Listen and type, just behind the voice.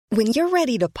When you're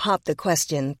ready to pop the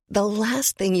question, the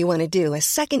last thing you want to do is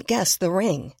second-guess the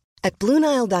ring. At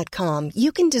BlueNile.com,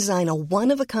 you can design a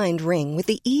one-of-a-kind ring with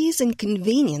the ease and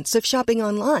convenience of shopping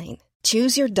online.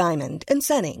 Choose your diamond and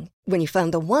setting. When you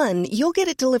find the one, you'll get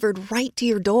it delivered right to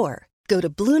your door. Go to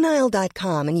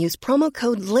BlueNile.com and use promo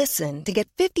code LISTEN to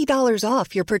get $50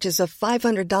 off your purchase of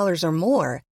 $500 or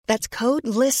more. That's code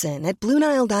LISTEN at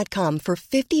BlueNile.com for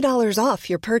 $50 off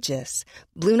your purchase.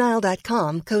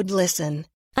 BlueNile.com, code LISTEN.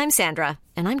 I'm Sandra,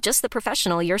 and I'm just the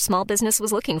professional your small business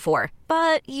was looking for.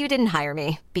 But you didn't hire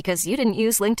me because you didn't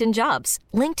use LinkedIn Jobs.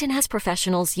 LinkedIn has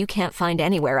professionals you can't find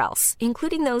anywhere else,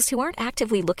 including those who aren't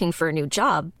actively looking for a new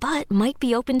job, but might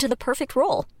be open to the perfect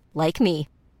role, like me.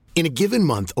 In a given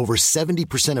month, over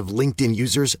 70% of LinkedIn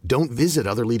users don't visit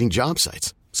other leading job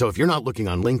sites. So if you're not looking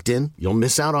on LinkedIn, you'll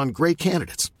miss out on great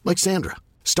candidates like Sandra.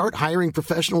 Start hiring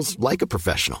professionals like a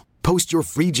professional. Post your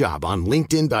free job on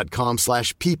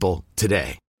linkedin.com/people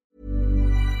today.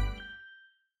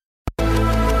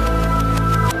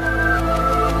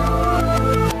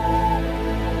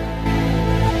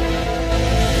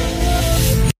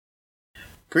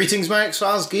 Greetings, my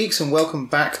X-Files geeks, and welcome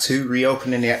back to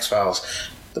Reopening the X-Files,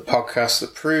 the podcast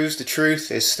that proves the truth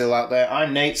is still out there.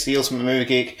 I'm Nate, the Ultimate Movie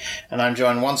Geek, and I'm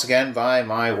joined once again by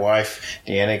my wife,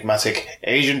 the enigmatic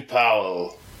Agent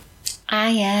Powell.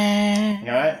 Hiya.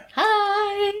 You alright?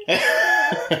 Hi.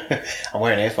 I'm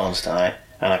wearing earphones tonight,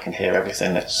 and I can hear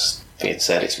everything that's being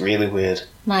said. It's really weird.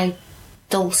 My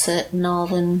dulcet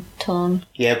northern tone.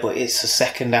 Yeah, but it's a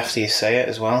second after you say it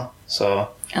as well,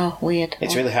 so... Oh, weird.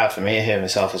 It's really hard for me to hear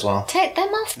myself as well. Take them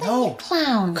off then, you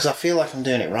clown. Because I feel like I'm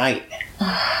doing it right.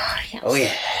 Oh,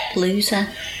 yeah. Loser.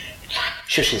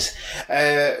 Shushes.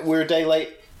 We're a day late.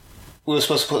 We were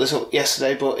supposed to put this up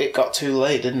yesterday, but it got too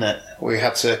late, didn't it? We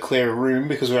had to clear a room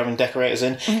because we were having decorators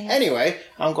in. Oh, yeah. Anyway,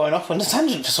 I'm going off on a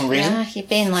tangent for some reason. Yeah, you're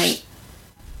being like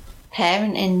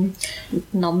parenting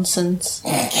nonsense.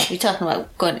 You're talking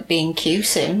about going to B&Q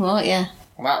soon, weren't you?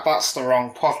 That's the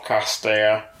wrong podcast,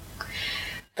 dear.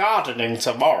 Gardening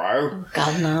tomorrow. Oh,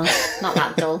 God, no. Not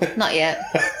that dull. Not yet.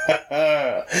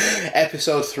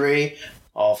 Episode 3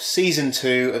 of Season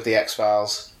 2 of The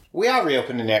X-Files. We are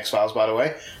reopening The X-Files, by the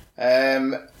way.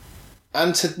 And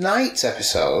tonight's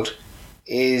episode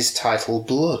is titled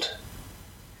Blood.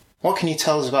 What can you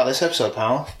tell us about this episode,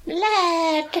 pal?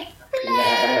 Blood.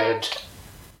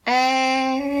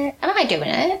 Am I doing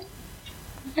it?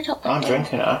 I'm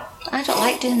drinking it. I don't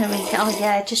like doing the ring. Oh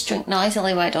yeah, just drink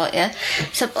noisily, why don't you?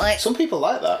 So, like, some people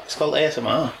like that. It's called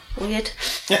ASMR. Weird.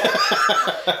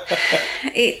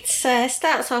 It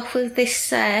starts off with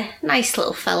this nice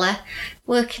little fella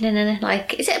working in a,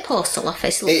 like, is it a postal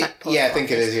office? Yeah, I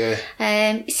think it is, yeah.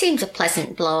 It seems a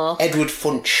pleasant bloke. Edward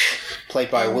Funch,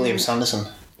 played by William Sanderson.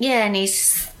 Yeah, and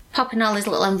he's popping all his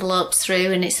little envelopes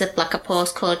through, and it's like a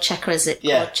postcode checker, a zip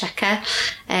code checker.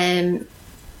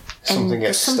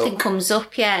 Something comes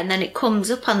up, and then it comes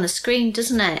up on the screen,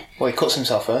 doesn't it? Well, he cuts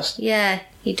himself first. Yeah,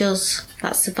 he does.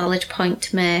 That's a valid point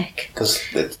to make. Because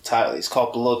the title, it's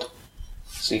called Blood,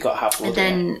 so you got to have blood. And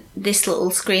then this little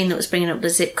screen that was bringing up the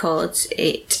zip codes,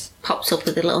 it pops up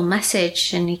with a little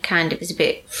message, and he kind of is a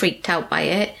bit freaked out by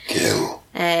it. Kill.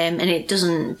 And it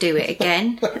doesn't do it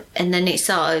again. And then it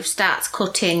sort of starts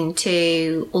cutting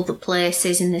to other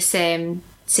places in the same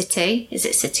city. Is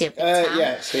it city of the town?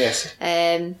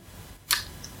 Yes.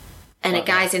 And a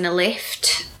guy's in a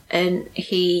lift, and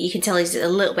you can tell he's a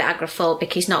little bit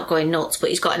agoraphobic. He's not going nuts, but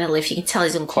he's got in a lift. You can tell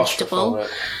he's uncomfortable.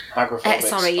 Agoraphobic.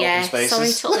 Sorry,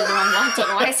 totally the wrong one. I don't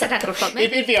know why I said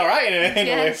agoraphobic. He'd be alright in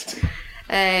a lift.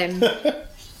 And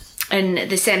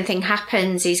the same thing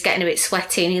happens. He's getting a bit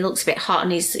sweaty, and he looks a bit hot,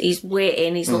 and he's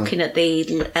waiting. He's looking at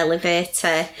the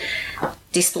elevator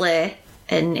display.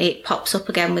 And it pops up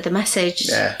again with a message,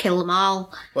 kill them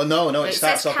all. Well, no, it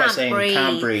starts off by saying,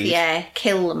 can't breathe. Yeah,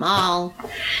 kill them all.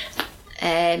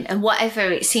 And whatever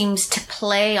it seems to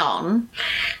play on,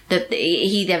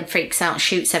 he then freaks out,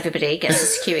 shoots everybody, gets the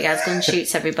security guard's gun,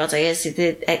 shoots everybody as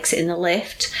they exit in the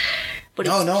lift. But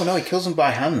no, he kills them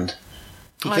by hand.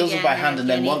 He kills them by hand, and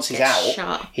then once he's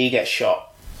out, he gets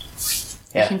shot.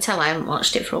 Yeah. You can tell I haven't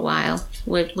watched it for a while.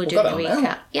 We're doing a recap.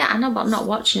 Now. Yeah, I know, but I'm not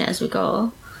watching it as we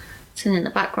go. It's in the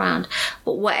background.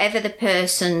 But whatever the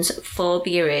person's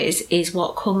phobia is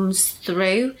what comes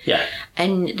through. Yeah.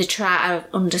 And they try to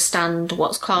understand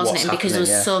what's causing it. And because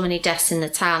there's so many deaths in the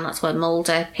town, that's why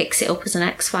Mulder picks it up as an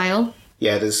X-file.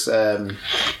 Yeah, there's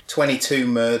 22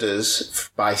 murders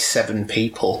by 7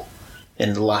 people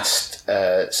in the last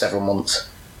several months.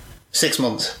 6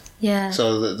 months. Yeah.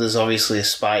 So there's obviously a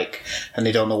spike, and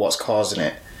they don't know what's causing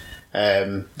it.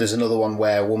 There's another one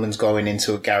where a woman's going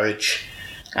into a garage,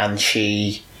 and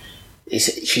she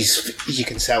you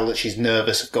can tell that she's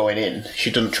nervous of going in.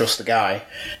 She doesn't trust the guy.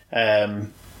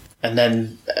 And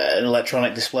then an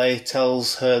electronic display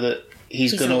tells her that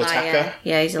he's going to attack her.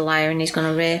 Yeah, he's a liar and he's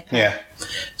going to rape her. Yeah.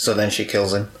 So then she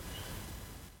kills him.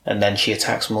 And then she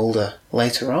attacks Mulder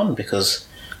later on because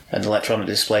an electronic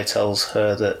display tells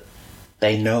her that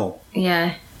they know.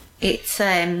 Yeah. I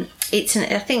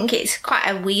think it's quite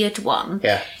a weird one.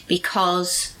 Yeah.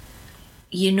 Because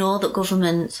you know that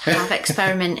governments have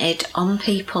experimented on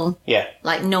people. Yeah.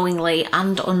 Like knowingly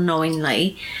and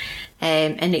unknowingly.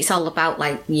 And it's all about,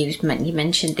 like you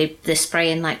mentioned, they're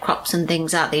spraying like crops and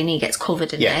things out there and he gets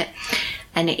covered in it.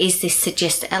 And it is this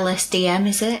suggest LSDM,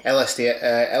 is it?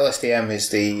 LSDM is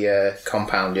the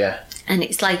compound, yeah. And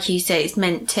it's like you say, it's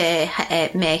meant to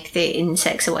make the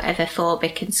insects or whatever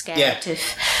phobic and scared of,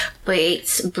 but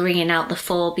it's bringing out the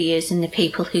phobias in the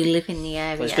people who live in the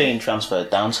area. Well, it's being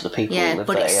transferred down to the people who live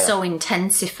but there. It's so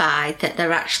intensified that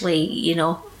they're actually,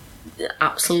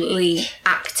 absolutely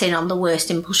acting on the worst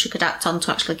impulse you could act on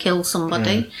to actually kill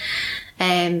somebody.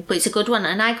 But it's a good one,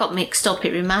 and I got mixed up.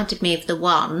 It reminded me of the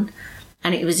one.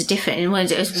 And it was a different,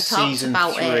 as we talked about Season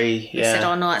 3, it, we said,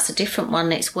 oh no, that's a different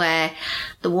one. It's where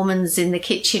the woman's in the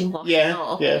kitchen washing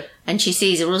up and she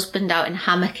sees her husband out in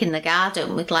hammock in the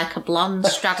garden with like a blonde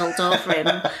straddled over him,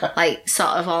 like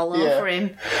sort of all over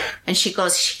him. And she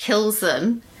kills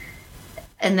them.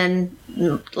 And then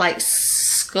like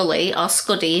Scully, or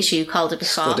Scuddy as you called her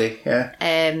before. Scuddy,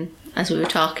 yeah. As we were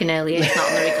talking earlier, it's not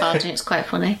on the recording, it's quite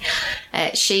funny.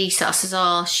 She sort of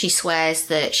says, she swears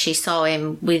that she saw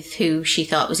him with who she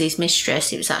thought was his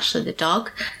mistress. It was actually the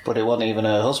dog. But it wasn't even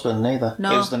her husband, neither.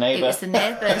 No, it was the neighbour. It was the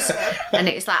neighbours. And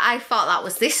it was like, I thought that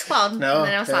was this one. No, and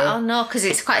then I was like, oh no, because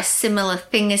it's quite a similar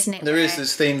thing, isn't it?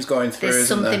 There's themes going through, there's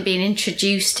isn't there? something being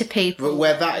introduced to people. But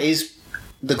where that is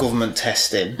the government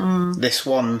testing, this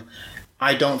one,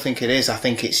 I don't think it is. I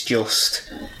think it's just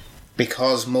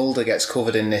because Mulder gets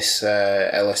covered in this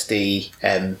LSD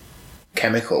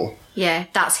chemical. Yeah,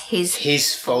 that's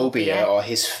his phobia or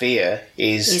his fear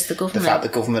is the government. fact the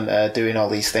government are doing all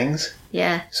these things.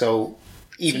 Yeah. So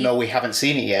even though we haven't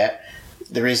seen it yet,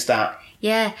 there is that.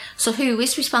 Yeah. So who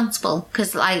is responsible?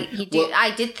 Because I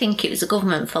did think it was the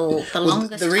government for the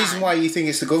longest time. The reason why you think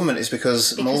it's the government is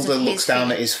because Mulder looks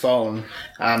down at his phone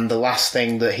and the last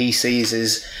thing that he sees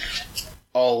is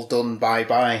all done,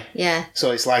 bye-bye. Yeah.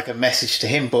 So it's like a message to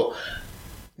him, but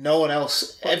no one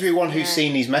else, everyone who's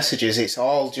seen these messages, it's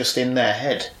all just in their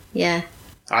head. Yeah.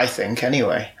 I think,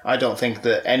 anyway. I don't think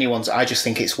that I just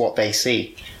think it's what they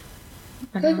see.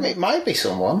 It might be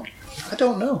someone. I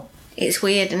don't know. It's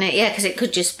weird, isn't it? Yeah, because it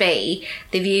could just be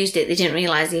they've used it, they didn't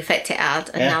realise the effect it had,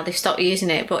 and now they've stopped using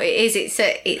it. But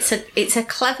it's a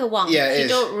clever one. Yeah, you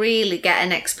don't really get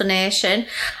an explanation,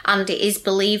 and it is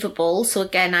believable. So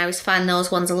again, I always find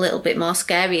those ones a little bit more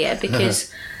scarier because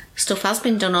stuff has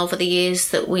been done over the years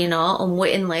that we know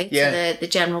unwittingly to the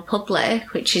general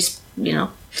public, which is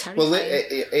terrifying. Well,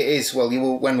 it is. Well,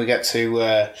 when we get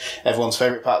to everyone's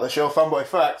favourite part of the show, Fanboy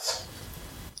Facts.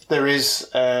 There is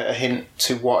a hint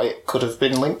to what it could have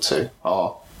been linked to,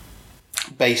 or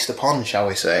based upon, shall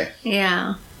we say.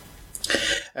 Yeah.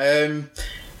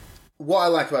 What I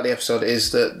like about the episode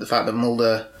is the fact that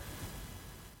Mulder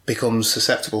becomes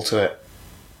susceptible to it.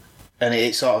 And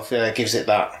it sort of gives it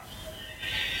that...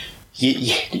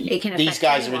 these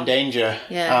guys are in danger,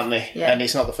 aren't they? Yeah. And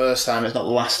it's not the first time, it's not the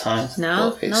last time.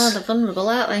 No, they're vulnerable,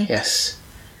 aren't they? Yes.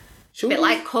 A bit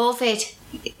like COVID.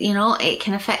 It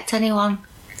can affect anyone.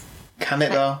 Can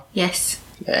it though? Yes.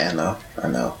 Yeah, I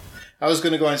know. I was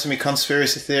going to go into my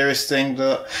conspiracy theorist thing,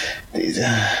 but...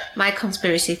 My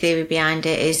conspiracy theory behind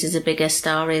it is there's a bigger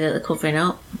story that they're covering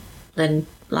up than,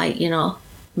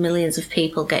 millions of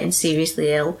people getting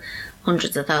seriously ill,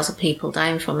 hundreds of thousands of people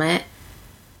dying from it.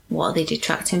 What are they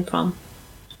detracting from?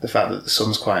 The fact that the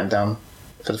sun's quieting down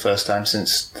for the first time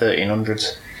since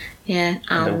 1300s. Yeah.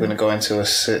 And they're going to go into a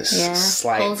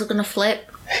slight... Poles are going to flip.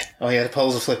 Oh yeah, the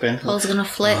poles are flipping. Poles are going to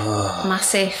flip.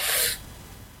 Massive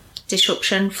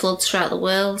disruption, floods throughout the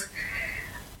world.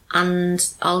 And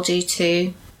all due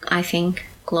to, I think,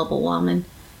 global warming.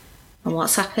 And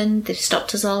what's happened? They've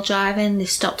stopped us all driving. They've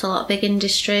stopped a lot of big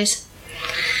industries.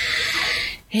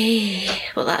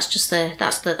 But that's just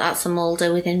that's the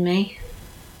Mulder within me.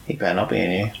 He better not be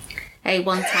in you. Hey,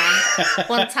 one time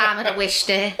I'd have wished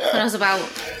it when I was about,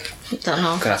 I don't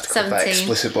know, 17. Gonna have to click that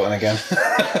explicit button again.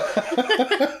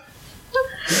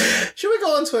 Should we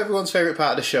go on to everyone's favourite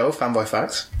part of the show, Fanboy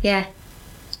Facts? Yeah.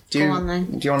 Go on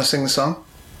then. Do you want to sing the song?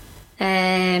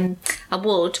 I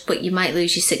would, but you might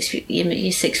lose your six. I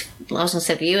was going to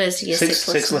say viewers. Your six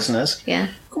listeners. Yeah.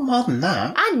 Got more than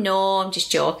that. I know. I'm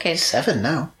just joking. 7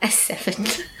 now. 7.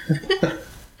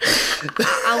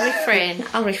 I'll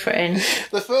refrain.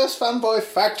 The first fanboy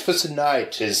fact for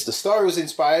tonight is the story was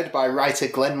inspired by writer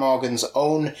Glenn Morgan's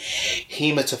own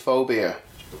hematophobia,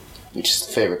 which is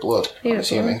the favourite blood, I'm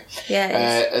assuming. Yeah,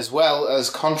 it is. As well as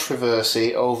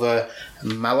controversy over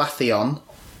Malathion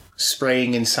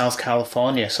spraying in South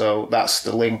California, so that's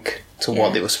the link to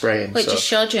what they were spraying. Which just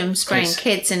showed you him spraying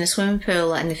kids in a swimming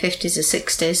pool in the 50s or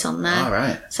 60s on there. All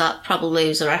right. So that probably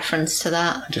was a reference to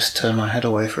that. I just turned my head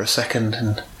away for a second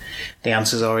and the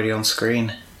answer's already on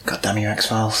screen. God damn you,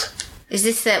 X-Files. Is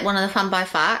this one of the fanboy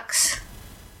facts?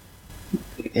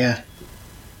 Yeah.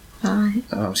 Right.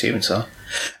 I'm assuming so.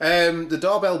 The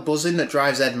doorbell buzzing that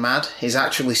drives Ed mad is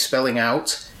actually spelling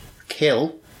out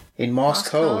kill in Morse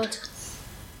code.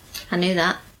 I knew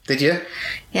that. Did you?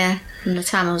 Yeah, from the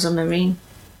time I was a Marine.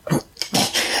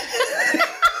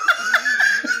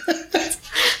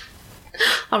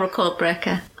 Or a code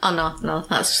breaker. Oh, no,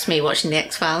 that's just me watching the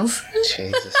X-Files.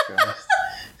 Jesus Christ.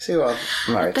 See what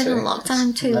I'm married to? Been on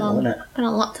lockdown too long. Been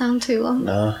on lockdown too long.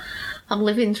 No. I'm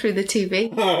living through the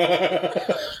TV.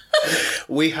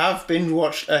 We have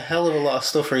watched a hell of a lot of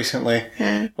stuff recently.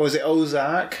 Yeah. What was it?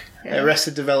 Ozark,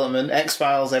 Arrested Development,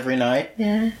 X-Files every night.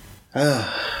 Yeah.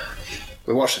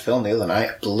 We watched the film the other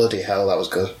night. Bloody hell, that was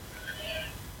good.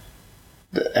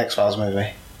 The X-Files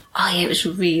movie. Oh, yeah, it was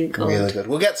really good. Really good.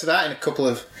 We'll get to that in a couple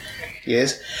of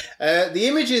years. The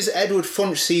images Edward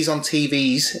Funch sees on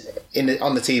TVs,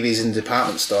 on the TVs in the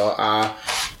department store are,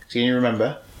 can you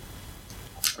remember?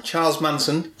 Charles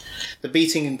Manson, the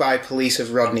beating by police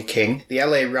of Rodney King, the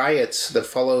LA riots that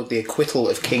followed the acquittal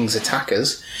of King's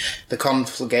attackers, the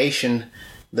conflagration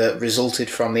that resulted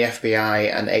from the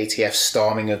FBI and ATF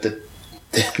storming of the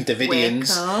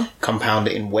Davidians compound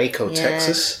in Waco,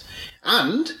 Texas,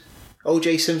 and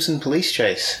O.J. Simpson police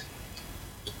chase.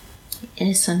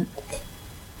 Innocent,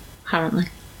 apparently.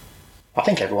 I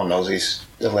think everyone knows he's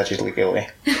allegedly guilty.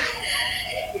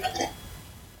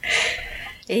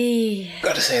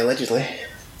 Gotta say allegedly.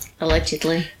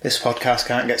 Allegedly. This podcast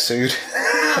can't get sued.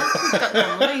 Got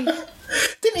no money.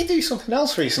 Didn't he do something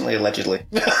else recently, allegedly?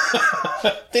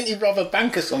 Didn't he rob a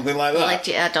bank or something like that?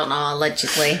 I don't know,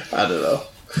 allegedly. I don't know.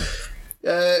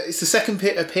 It's the second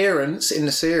appearance in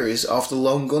the series of the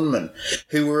Lone Gunmen,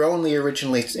 who were only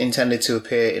originally intended to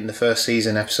appear in the first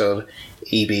season episode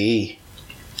EBE.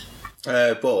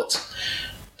 But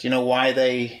do you know why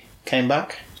they came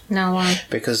back? No, why?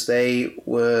 Because they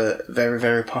were very,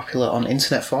 very popular on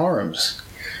internet forums.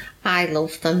 I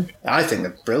love them. I think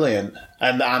they're brilliant.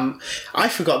 And I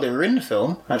forgot they were in the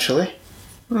film, actually.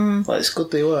 Well, it's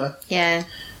good they were. Yeah.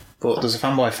 But there's a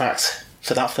fanboy fact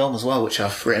for that film as well, which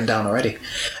I've written down already.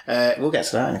 We'll get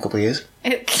to that in a couple of years.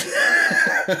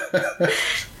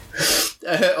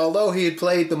 Although he had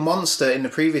played the monster in the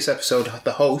previous episode,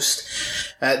 The Host,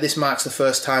 this marks the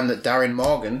first time that Darren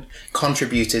Morgan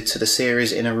contributed to the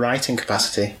series in a writing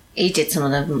capacity. He did some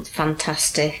of them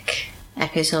fantastic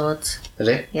episodes. Did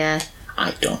he? Yeah.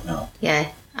 I don't know.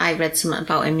 Yeah. I read something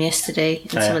about him yesterday,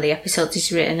 and some of the episodes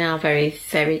he's written are very,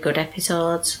 very good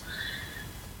episodes.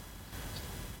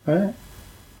 Right.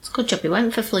 It's a good job he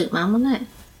went for Fluke Man, wasn't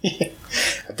it?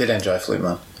 I did enjoy Fluke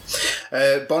Man.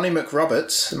 Bonnie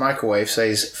McRoberts, Microwave,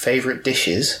 says favourite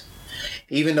dishes,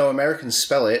 even though Americans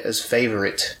spell it as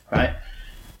favourite, right?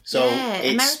 So it's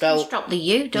Americans spelled. drop the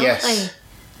U, don't they?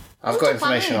 I've got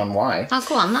information on why. Oh,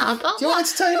 go on. Do you want me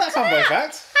to tell you that fanboy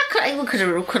fact? I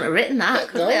couldn't have written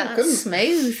that. That's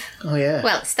smooth. Oh, yeah.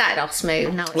 Well, it started off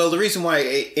smooth. Now well, the reason why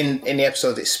in the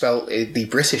episode it's spelled the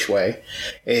British way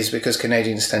is because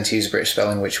Canadians tend to use a British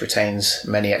spelling which retains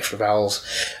many extra vowels.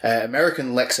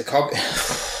 American Let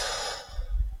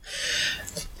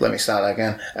me start that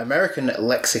again. American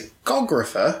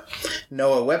lexicographer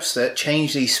Noah Webster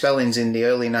changed these spellings in the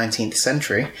early 19th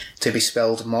century to be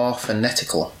spelled more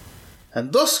phonetical,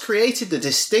 and thus created the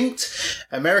distinct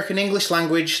American English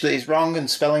language that is wrong in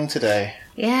spelling today.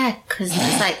 Yeah, because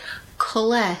it's like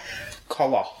colour.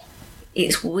 Colour.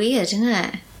 It's weird, isn't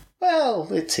it? Well,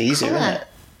 it's easier, Colour. isn't it?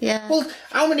 Yeah. Well,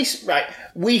 how many... Right,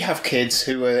 we have kids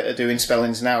who are doing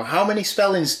spellings now. How many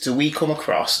spellings do we come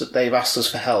across that they've asked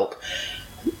us for help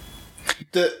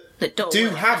that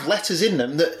do have letters in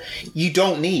them that you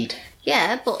don't need?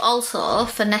 Yeah, but also,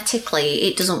 phonetically,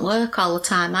 it doesn't work all the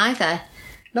time either.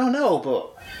 No, but...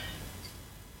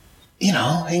 You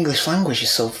know, English language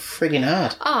is so frigging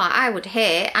hard. Oh, I would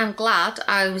hate... I'm glad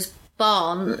I was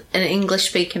born an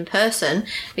English-speaking person,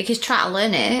 because try to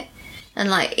learn it, and,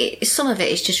 some of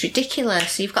it is just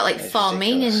ridiculous. You've got, four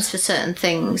meanings for certain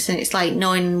things, and it's like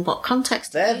knowing what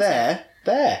context... They're there.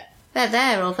 They're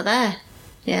there, over there.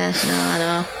 Yeah, no, I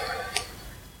know.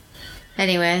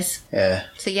 Anyways. Yeah.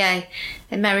 So, yeah,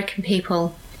 American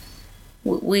people...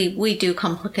 We do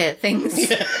complicate things.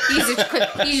 Yeah. You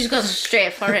just go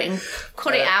straight for it and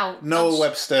cut it out. Noel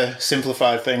Webster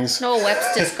simplified things. Noel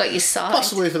Webster's got you sorted.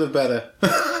 Possibly for the better.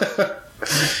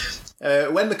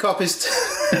 When the cop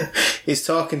is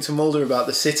talking to Mulder about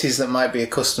the cities that might be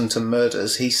accustomed to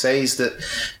murders, he says that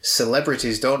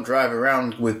celebrities don't drive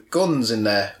around with guns in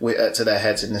to their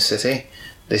heads in the city.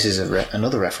 This is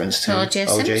another reference to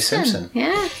O.J. Simpson.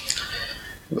 Yeah.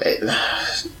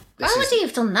 Why would he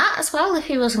have done that as well if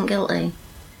he wasn't guilty?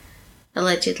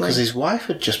 Allegedly. Because his wife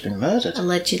had just been murdered.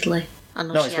 Allegedly.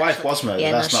 No, his wife was murdered.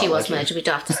 Yeah, That's no, she not was murdered. We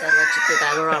don't have to say allegedly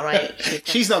there. We're all right.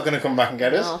 She's not going to come back and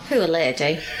get us. Oh, poor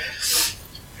lady.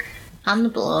 And the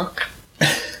bloke.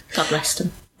 God rest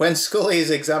him. When Scully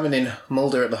is examining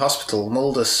Mulder at the hospital,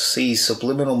 Mulder sees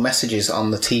subliminal messages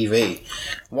on the TV.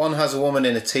 One has a woman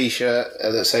in a t-shirt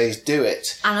that says, "Do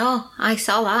it." I know. I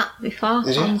saw that before on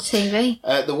the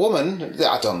TV. The woman,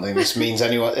 I don't think this means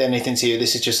anything to you.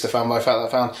 This is just the fanboy fact that I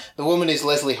found. The woman is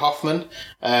Leslie Hoffman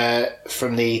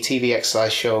from the TV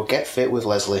exercise show Get Fit with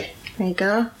Leslie. There you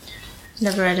go.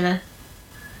 Never heard of her.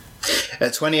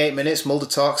 At 28 minutes, Mulder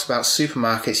talks about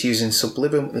supermarkets using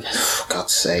subliminal... For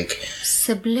God's sake.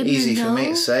 Subliminal? Easy for me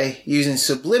to say. Using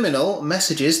subliminal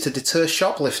messages to deter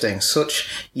shoplifting. Such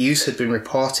use had been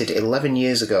reported 11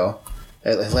 years ago.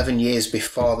 11 years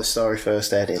before the story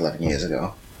first aired, 11 years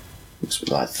ago. It was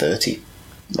like 30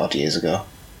 odd years ago.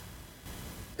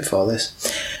 Before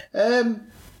this.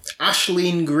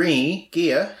 Ashleen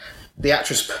Greer, the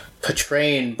actress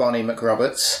portraying Bonnie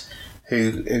McRoberts...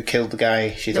 Who killed the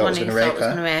guy she thought was going to rape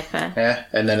her. Yeah,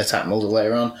 and then attacked Mulder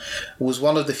later on, was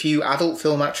one of the few adult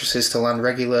film actresses to land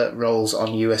regular roles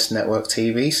on US network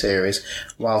TV series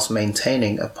whilst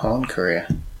maintaining a porn career.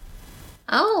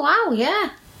 Oh, wow,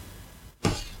 yeah.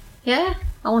 Yeah,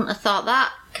 I wouldn't have thought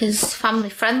that, because family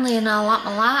friendly and all that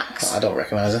malarks. I don't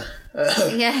recognise her.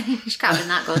 Yeah, she can't be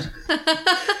that good.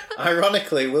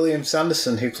 Ironically, William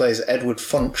Sanderson, who plays Edward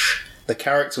Funch, the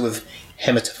character with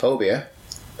hematophobia...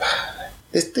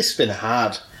 This has been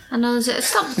hard. I know.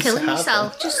 Stop killing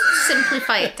yourself. Just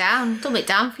simplify it down. Dumb it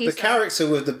down for yourself. The character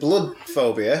with the blood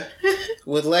phobia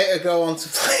would later go on to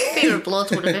play... Fear of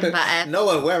blood would have been better.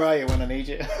 Noah, where are you when I need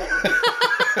you?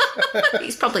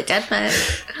 He's probably dead,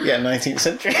 mate. Yeah, 19th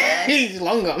century. He's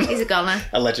long gone. He's a goner.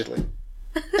 Allegedly.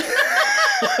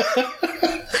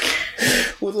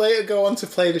 Would later go on to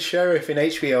play the sheriff in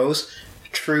HBO's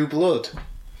True Blood.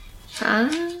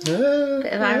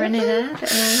 Bit of irony there.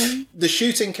 The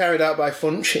shooting carried out by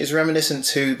Funch is reminiscent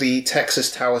to the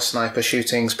Texas Tower sniper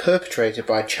shootings perpetrated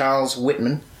by Charles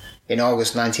Whitman in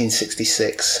August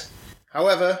 1966.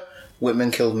 However,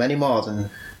 Whitman killed many more than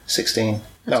 16.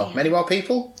 No, many more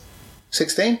people?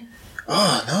 16?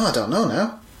 Oh, no, I don't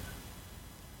know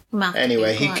now.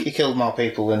 Anyway, he killed more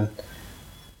people than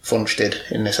Funch did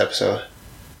in this episode.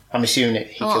 I'm assuming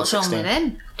he killed 16. What's wrong with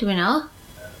him? Do we know?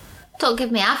 Don't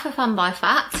give me half a fanboy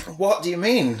fact. What do you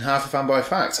mean, half a fanboy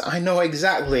fact? I know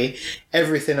exactly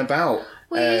everything about...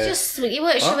 Well, you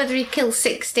weren't sure whether he killed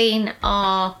 16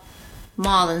 or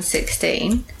more than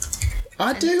 16.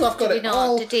 I do, I've got it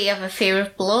all... Did he have a fear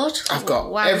of blood? I've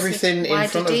got everything in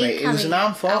front of me. He was an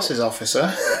armed forces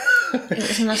officer.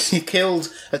 He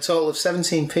killed a total of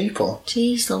 17 people.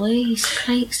 Jeez Louise,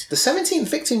 Christ. The 17th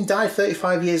victim died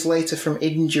 35 years later from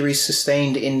injuries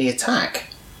sustained in the attack.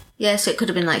 Yeah, so it could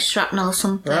have been like shrapnel or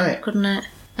something, couldn't it?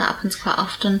 That happens quite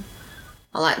often.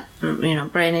 Or like,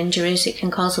 brain injuries, it can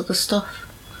cause other stuff.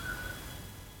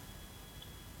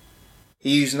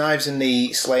 He used knives in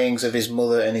the slayings of his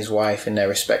mother and his wife in their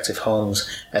respective homes,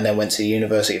 and then went to the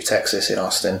University of Texas in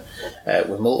Austin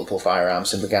with multiple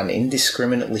firearms and began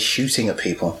indiscriminately shooting at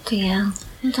people. Yeah,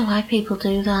 I wonder why people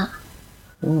do that.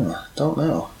 Don't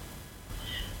know.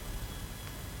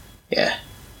 Yeah.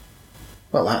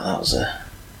 Well, that was a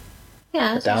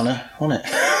downer, wasn't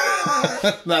it?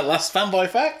 That last fanboy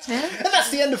fact. Yeah. And that's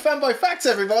the end of fanboy facts,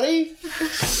 everybody.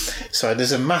 Sorry,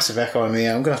 there's a massive echo in me.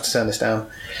 I'm going to have to turn this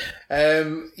down.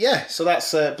 So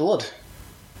that's Blood.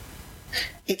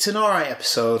 It's an alright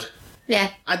episode.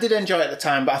 Yeah. I did enjoy it at the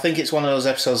time, but I think it's one of those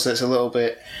episodes that's a little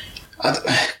bit...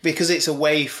 because it's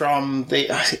away from the...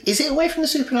 Is it away from the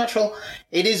supernatural?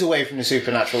 It is away from the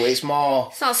supernatural. It's more...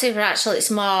 It's not supernatural, it's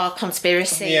more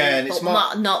conspiracy. Yeah, and it's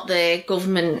more... Not the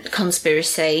government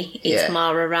conspiracy. It's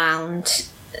more around...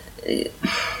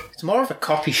 It's more of a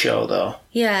copy show, though.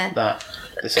 Yeah.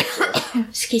 This episode.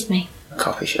 Excuse me. A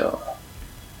copy show.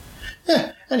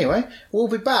 Yeah, anyway, we'll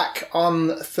be back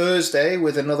on Thursday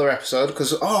with another episode,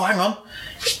 because... Oh, hang on.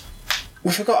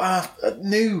 We forgot our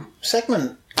new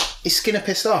segment. Is Skinner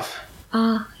pissed off?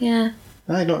 Oh, yeah.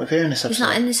 No, he don't appear in this episode. He's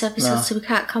not in this episode, No. so we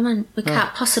can't comment. We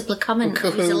can't possibly comment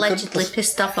if he's allegedly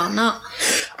pissed off or not.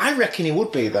 I reckon he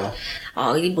would be, though.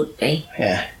 Oh, he would be.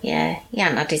 Yeah. Yeah, he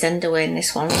hadn't had his underwear in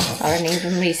this one, or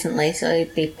even recently, so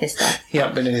he'd be pissed off. He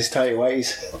hasn't been in his tight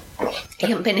ways. He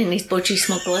hasn't been in his budgie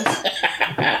smugglers.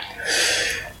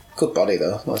 Good body,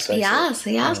 though. Let's say He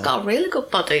has got a really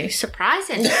good body.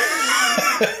 Surprising.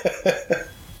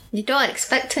 You don't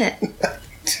expect it.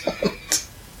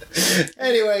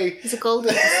 Anyway, He's a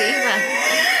golden receiver.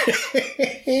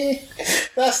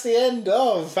 that's the end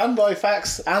of Fanboy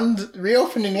Facts and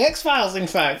reopening the X-Files, in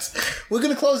fact. We're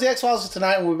going to close the X-Files for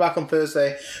tonight and we'll be back on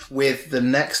Thursday with the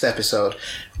next episode,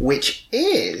 which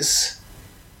is,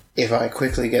 if I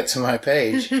quickly get to my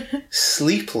page,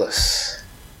 Sleepless.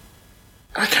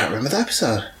 I can't remember the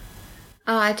episode.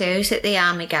 Oh, I do. Is it the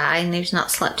army guy and who's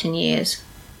not slept in years?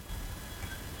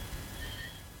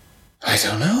 I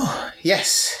don't know.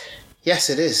 Yes,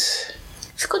 it is.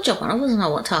 It's a good job one of us know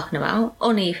what I'm talking about.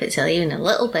 Only if it's even a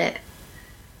little bit.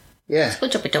 Yeah. It's a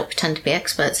good job we don't pretend to be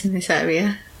experts in this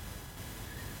area.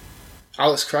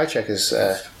 Alex Krycek is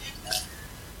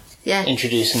Yeah.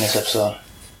 introducing this episode.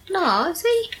 No, is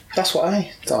he? That's what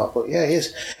I thought, but yeah, he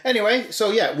is. Anyway,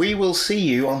 so yeah, we will see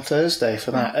you on Thursday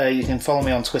for that. You can follow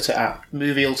me on Twitter at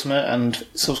Movie Ultimate and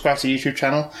subscribe to the YouTube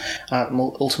channel at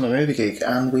Ultimate Movie Geek,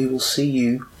 and we will see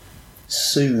you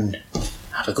soon.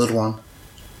 Have a good one.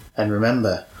 And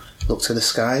remember, look to the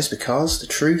skies because the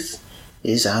truth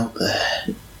is out there.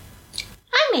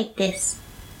 I made this.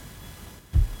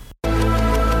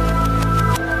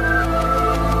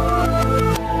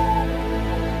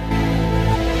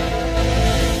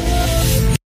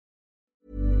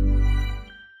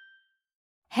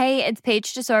 Hey, it's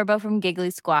Paige DeSorbo from Giggly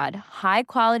Squad. High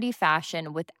quality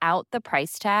fashion without the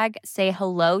price tag. Say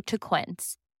hello to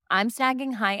Quince. I'm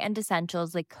snagging high-end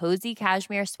essentials like cozy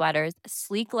cashmere sweaters,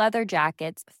 sleek leather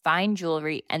jackets, fine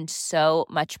jewelry, and so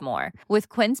much more. With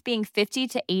Quince being 50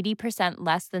 to 80%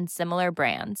 less than similar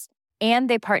brands. And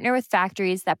they partner with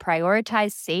factories that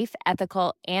prioritize safe,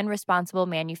 ethical, and responsible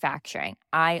manufacturing.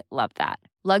 I love that.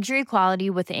 Luxury quality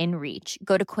within reach.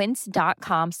 Go to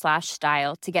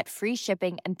quince.com/style to get free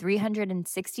shipping and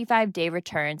 365-day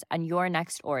returns on your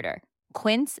next order.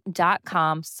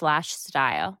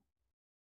 Quince.com/style.